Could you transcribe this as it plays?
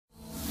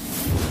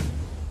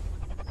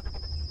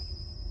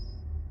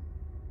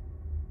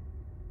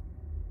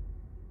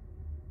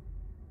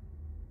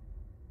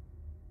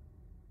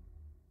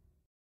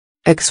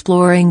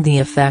Exploring the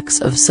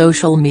effects of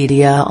social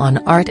media on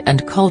art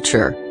and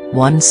culture,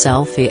 one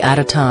selfie at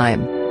a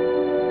time.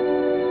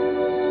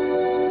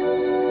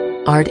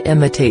 Art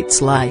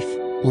imitates life,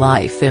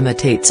 life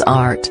imitates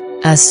art.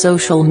 As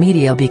social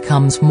media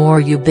becomes more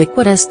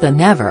ubiquitous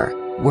than ever,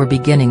 we're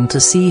beginning to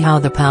see how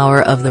the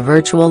power of the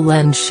virtual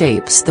lens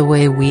shapes the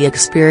way we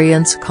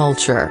experience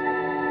culture.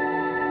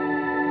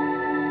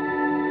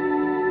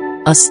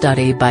 A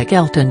study by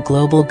Kelton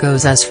Global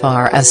goes as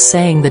far as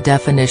saying the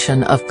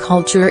definition of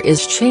culture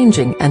is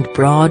changing and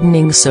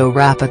broadening so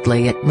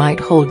rapidly it might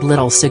hold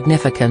little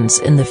significance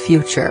in the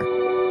future.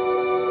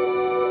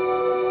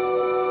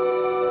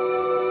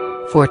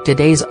 For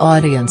today's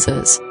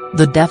audiences,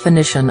 the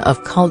definition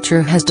of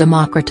culture has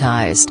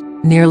democratized,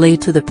 nearly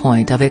to the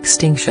point of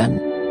extinction.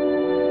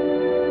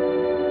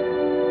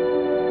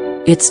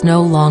 It's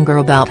no longer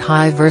about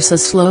high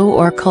versus low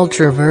or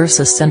culture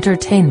versus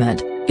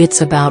entertainment.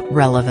 It's about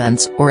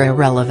relevance or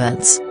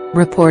irrelevance,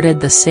 reported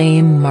the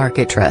same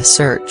market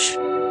research.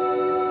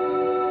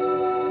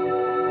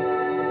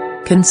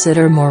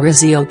 Consider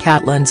Maurizio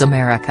Cattelan's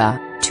America,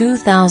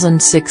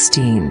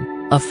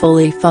 2016, a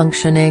fully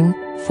functioning,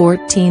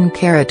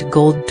 14-karat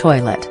gold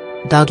toilet,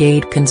 Doug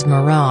Aitken's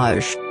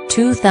Mirage,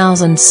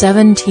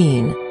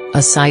 2017,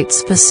 a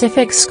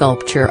site-specific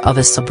sculpture of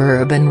a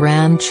suburban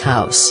ranch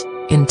house,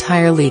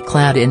 entirely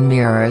clad in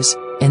mirrors,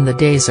 in the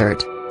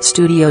desert.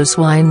 Studio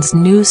Swine's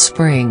New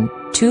Spring,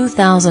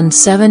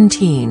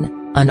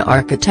 2017, an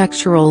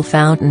architectural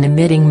fountain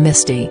emitting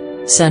misty,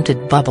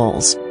 scented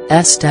bubbles,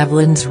 S.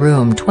 Devlin's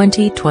Room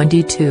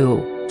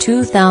 2022,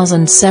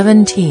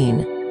 2017,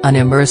 an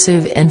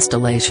immersive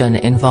installation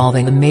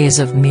involving a maze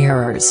of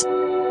mirrors.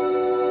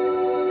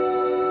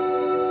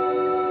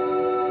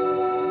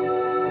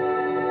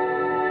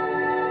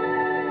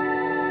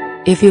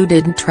 If you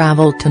didn't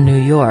travel to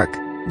New York,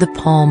 the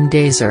Palm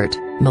Desert,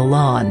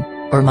 Milan,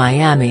 or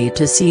Miami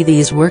to see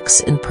these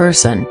works in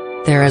person,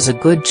 there is a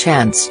good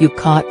chance you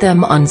caught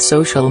them on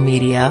social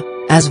media,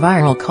 as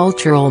viral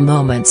cultural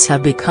moments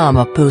have become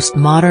a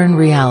postmodern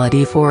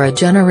reality for a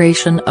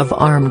generation of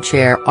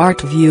armchair art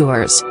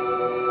viewers.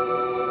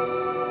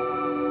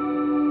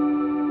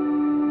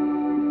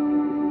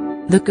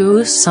 The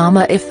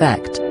Kusama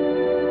Effect.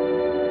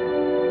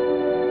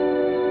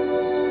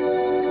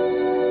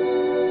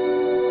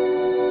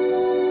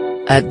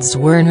 At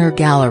Zwirner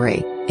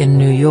Gallery, in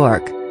New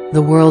York,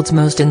 the world's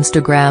most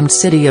Instagrammed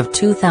city of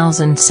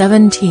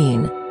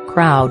 2017,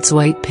 crowds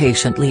wait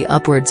patiently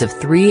upwards of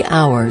 3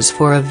 hours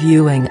for a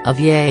viewing of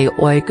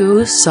Yayoi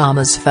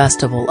Kusama's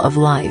Festival of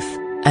Life,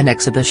 an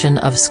exhibition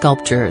of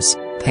sculptures,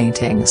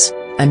 paintings,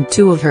 and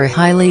 2 of her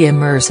highly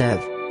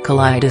immersive,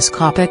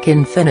 kaleidoscopic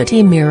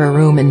infinity mirror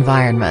room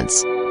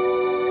environments.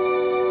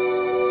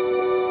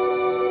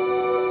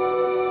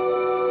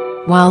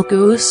 While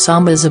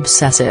Kusama's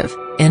obsessive,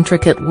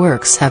 intricate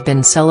works have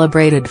been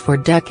celebrated for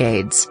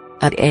decades,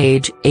 at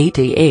age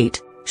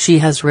 88, she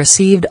has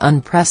received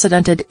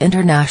unprecedented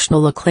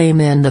international acclaim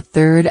in the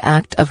third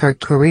act of her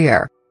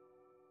career.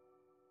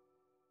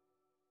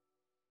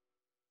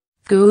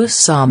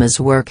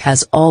 Kusama's work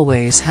has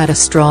always had a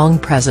strong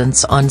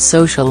presence on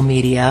social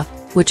media,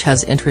 which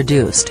has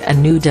introduced a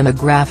new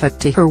demographic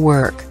to her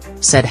work,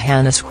 said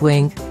Hannes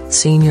Quink,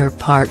 senior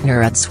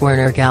partner at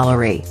Zwirner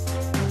Gallery.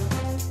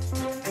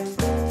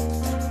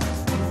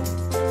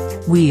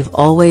 We've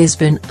always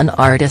been an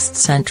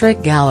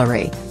artist-centric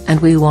gallery, and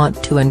we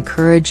want to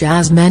encourage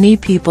as many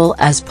people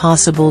as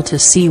possible to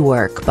see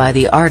work by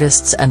the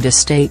artists and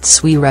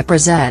estates we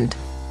represent.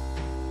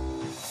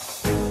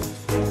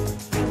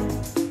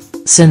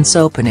 Since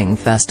opening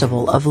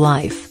Festival of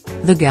Life,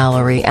 the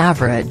gallery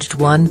averaged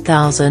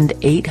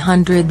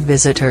 1,800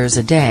 visitors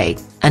a day,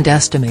 and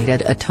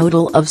estimated a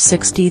total of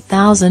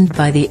 60,000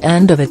 by the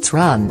end of its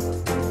run.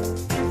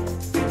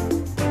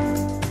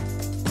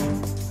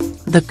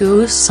 The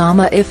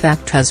Kusama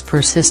effect has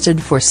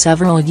persisted for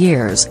several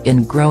years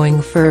in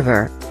growing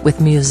fervor, with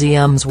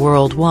museums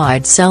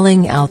worldwide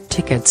selling out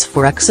tickets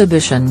for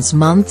exhibitions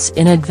months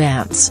in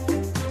advance.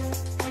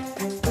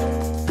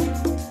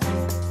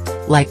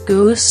 Like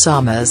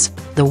Kusama's,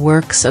 the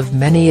works of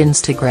many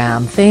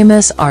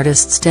Instagram-famous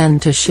artists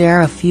tend to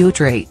share a few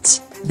traits: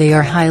 they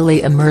are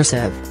highly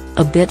immersive,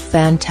 a bit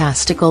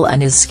fantastical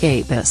and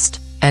escapist,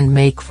 and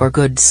make for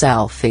good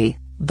selfie.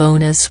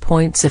 Bonus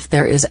points if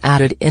there is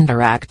added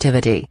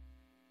interactivity.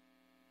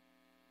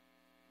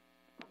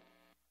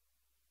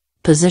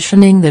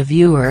 Positioning the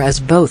viewer as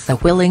both a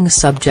willing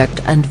subject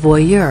and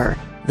voyeur,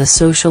 the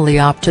socially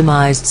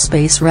optimized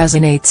space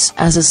resonates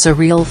as a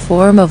surreal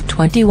form of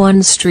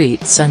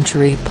 21st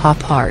century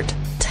pop art,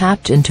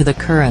 tapped into the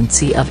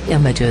currency of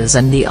images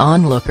and the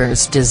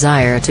onlooker's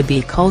desire to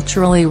be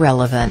culturally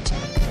relevant.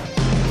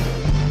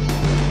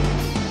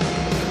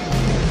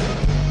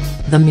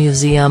 The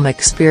museum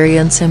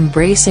experience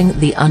embracing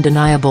the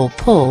undeniable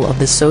pull of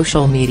the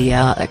social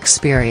media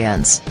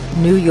experience.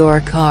 New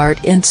York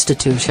art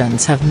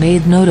institutions have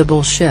made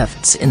notable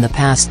shifts in the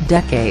past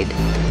decade.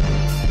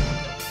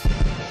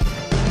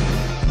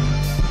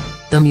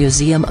 The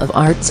Museum of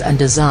Arts and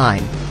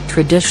Design,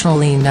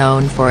 traditionally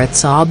known for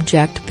its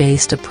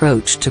object-based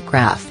approach to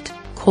craft,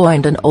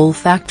 coined an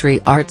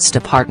olfactory arts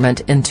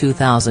department in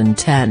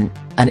 2010,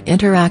 an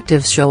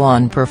interactive show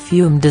on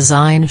perfume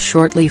design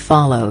shortly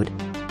followed.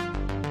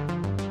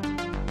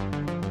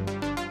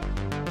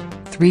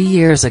 3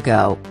 years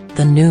ago,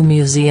 the new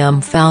museum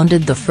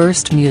founded the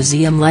first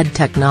museum-led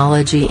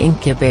technology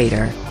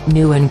incubator,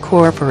 New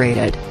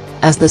Incorporated,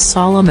 as the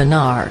Solomon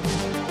R.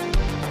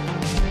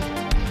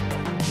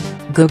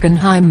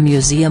 Guggenheim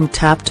Museum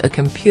tapped a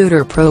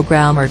computer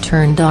programmer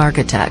turned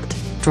architect,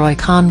 Troy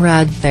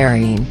Conrad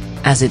Therine,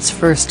 as its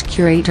first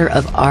curator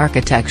of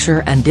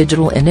architecture and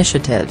digital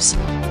initiatives.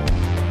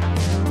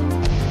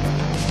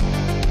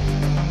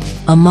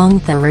 Among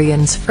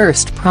Therine's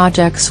first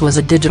projects was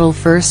a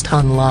digital-first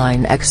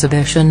online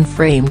exhibition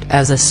framed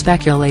as a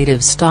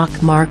speculative stock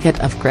market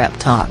of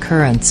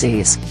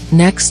cryptocurrencies.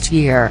 Next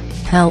year,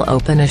 he'll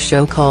open a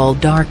show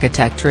called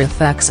Architecture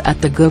Effects at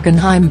the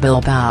Guggenheim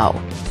Bilbao,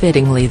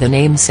 fittingly the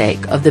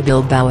namesake of the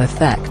Bilbao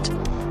Effect.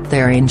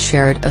 Therine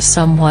shared a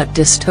somewhat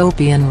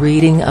dystopian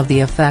reading of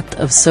the effect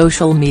of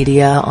social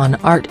media on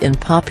art in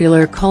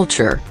popular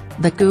culture.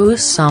 The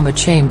Kusama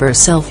Chamber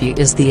selfie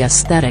is the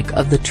aesthetic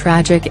of the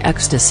tragic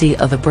ecstasy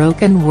of a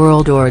broken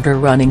world order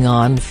running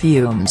on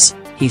fumes,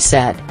 he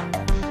said.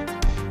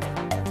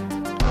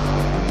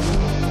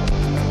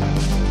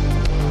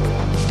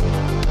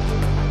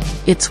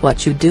 It's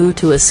what you do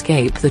to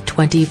escape the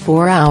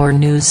 24-hour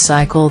news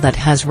cycle that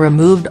has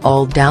removed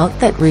all doubt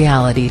that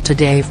reality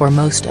today for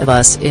most of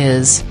us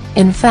is,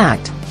 in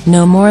fact,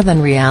 no more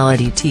than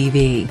reality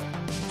TV.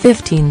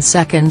 15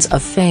 seconds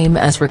of fame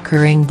as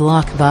recurring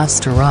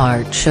blockbuster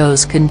art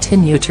shows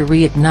continue to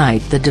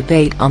reignite the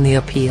debate on the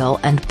appeal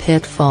and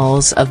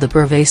pitfalls of the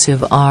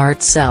pervasive art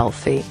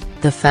selfie.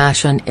 The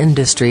fashion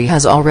industry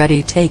has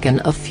already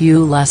taken a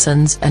few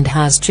lessons and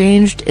has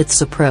changed its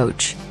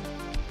approach.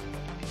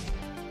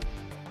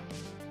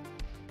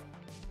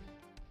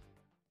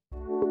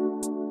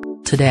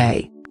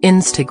 Today,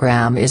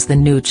 Instagram is the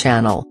new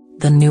channel,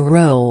 the new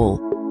role.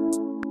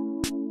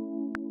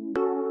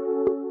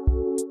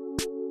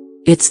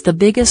 It's the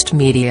biggest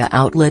media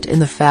outlet in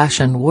the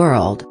fashion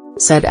world,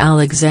 said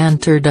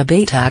Alexander de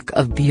Batac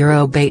of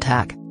Bureau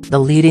Batac, the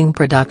leading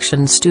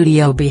production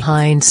studio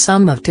behind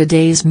some of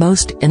today's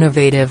most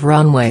innovative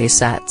runway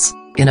sets,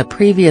 in a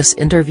previous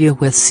interview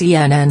with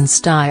CNN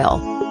Style.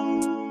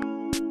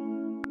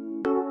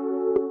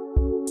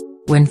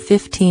 When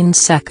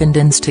 15-second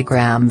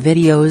Instagram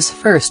videos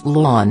first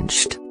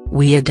launched,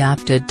 we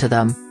adapted to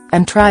them,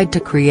 and tried to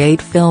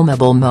create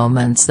filmable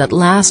moments that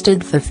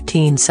lasted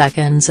 15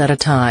 seconds at a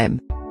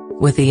time.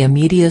 With the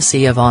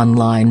immediacy of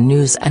online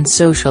news and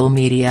social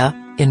media,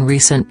 in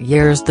recent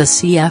years the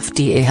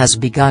CFDA has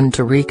begun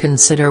to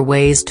reconsider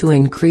ways to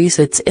increase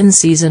its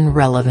in-season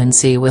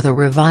relevancy with a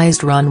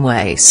revised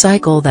runway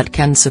cycle that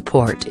can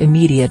support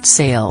immediate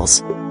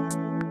sales.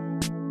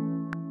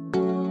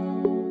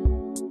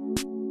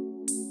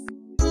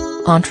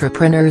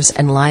 Entrepreneurs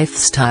and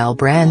lifestyle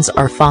brands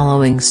are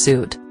following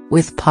suit,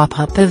 with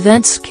pop-up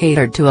events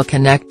catered to a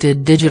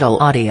connected digital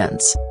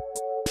audience.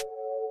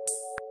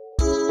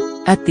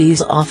 At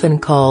these often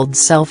called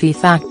selfie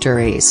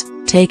factories,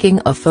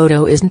 taking a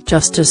photo isn't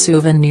just a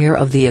souvenir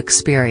of the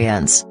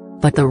experience,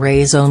 but the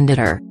raison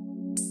d'être.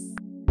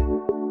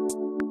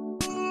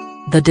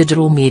 The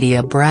digital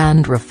media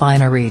brand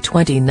Refinery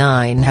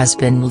 29 has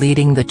been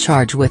leading the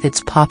charge with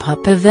its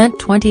pop-up event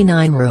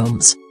 29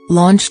 Rooms,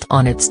 launched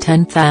on its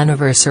 10th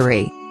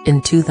anniversary,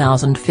 in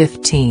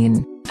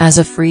 2015. As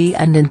a free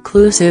and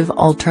inclusive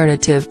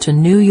alternative to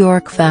New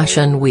York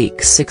Fashion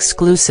Week's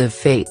exclusive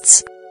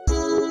Fates.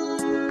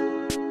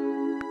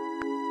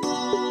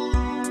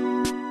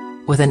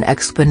 With an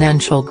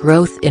exponential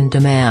growth in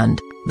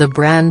demand, the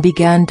brand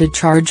began to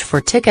charge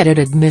for ticketed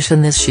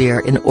admission this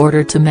year in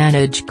order to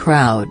manage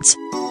crowds.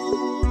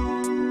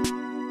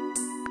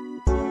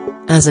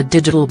 As a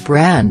digital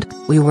brand,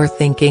 we were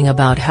thinking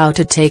about how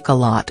to take a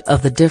lot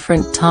of the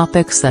different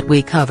topics that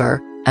we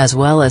cover, as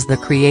well as the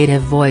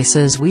creative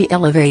voices we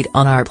elevate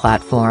on our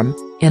platform,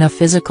 in a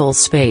physical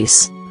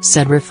space,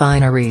 said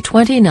Refinery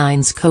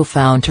 29's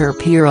co-founder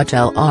Pierrot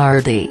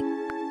Lardy.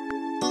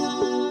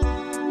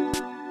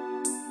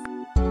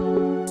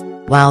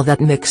 While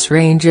that mix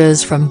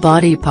ranges from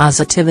body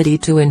positivity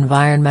to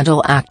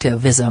environmental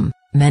activism,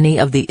 many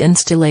of the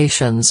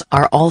installations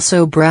are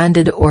also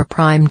branded or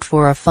primed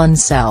for a fun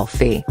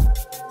selfie.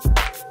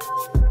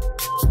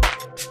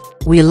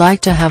 We like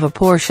to have a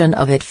portion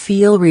of it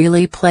feel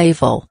really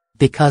playful,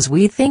 because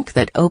we think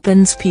that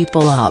opens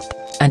people up,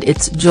 and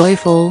it's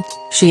joyful,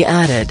 she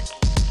added.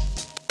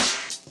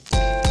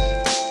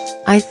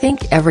 I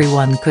think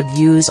everyone could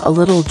use a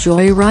little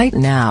joy right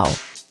now.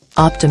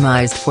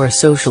 Optimized for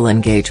social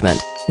engagement,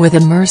 with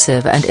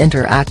immersive and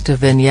interactive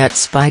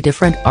vignettes by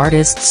different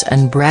artists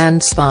and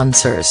brand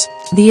sponsors,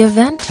 the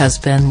event has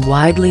been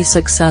widely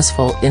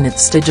successful in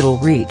its digital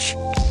reach.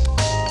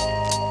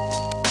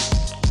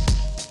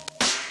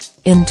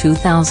 In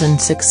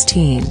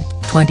 2016,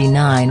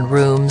 29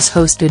 rooms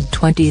hosted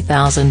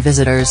 20,000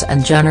 visitors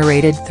and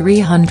generated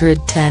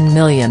 310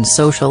 million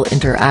social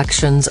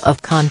interactions of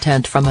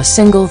content from a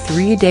single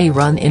 3-day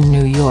run in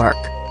New York.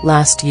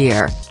 Last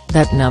year,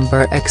 that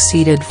number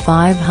exceeded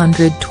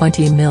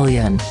 520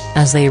 million,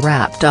 as they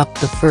wrapped up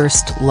the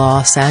first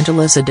Los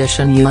Angeles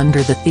edition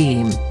under the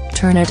theme,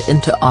 "Turn It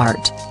Into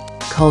Art."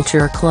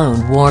 Culture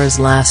Clone Wars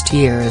last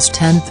year's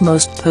 10th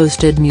most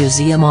posted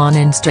museum on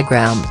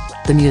Instagram,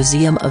 the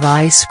Museum of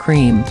Ice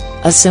Cream,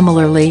 a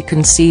similarly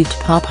conceived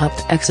pop-up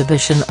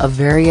exhibition of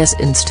various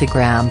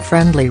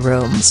Instagram-friendly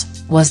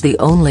rooms, was the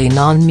only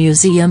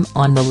non-museum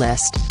on the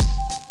list.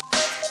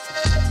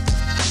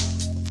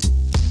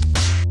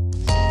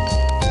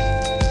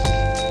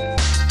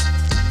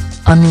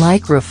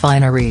 Unlike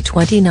Refinery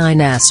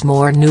 29's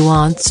more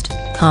nuanced,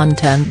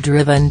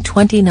 content-driven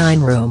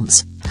 29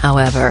 rooms,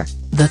 however,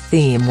 the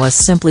theme was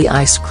simply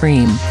ice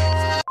cream.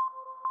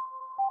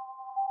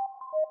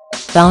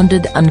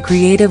 Founded and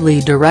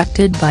creatively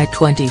directed by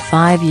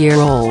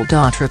 25-year-old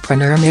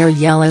entrepreneur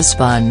Mariela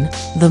Spun,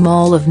 the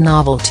Mall of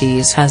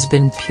Novelties has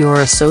been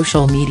pure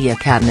social media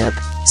catnip,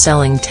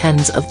 selling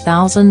tens of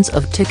thousands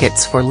of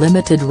tickets for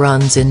limited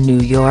runs in New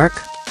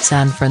York,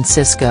 San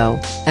Francisco,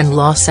 and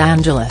Los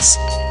Angeles.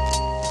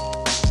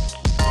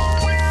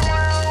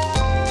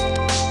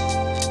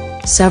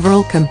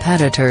 Several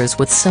competitors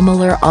with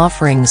similar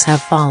offerings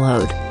have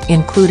followed,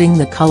 including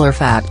the Color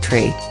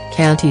Factory,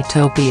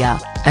 Cantitopia,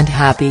 and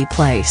Happy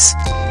Place.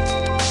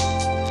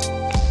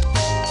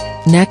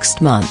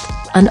 Next month,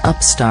 an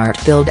upstart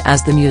billed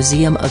as the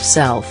Museum of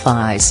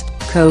Selfies,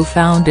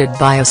 co-founded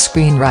by a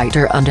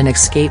screenwriter and an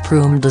escape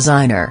room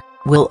designer,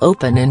 will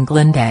open in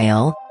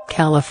Glendale,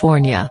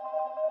 California.